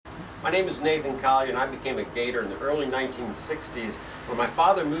My name is Nathan Collier, and I became a Gator in the early 1960s when my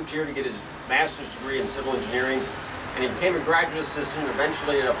father moved here to get his master's degree in civil engineering, and he became a graduate assistant,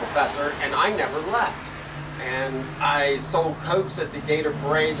 eventually a professor, and I never left. And I sold Cokes at the Gator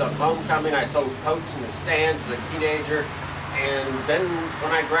parades on homecoming. I sold Cokes in the stands as a teenager. And then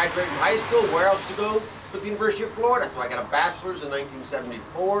when I graduated from high school, where else to go but the University of Florida? So I got a bachelor's in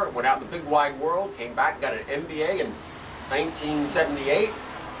 1974, went out in the big wide world, came back, got an MBA in 1978.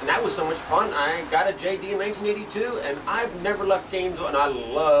 And that was so much fun. I got a JD in 1982, and I've never left Gainesville, and I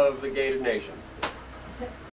love the Gator Nation.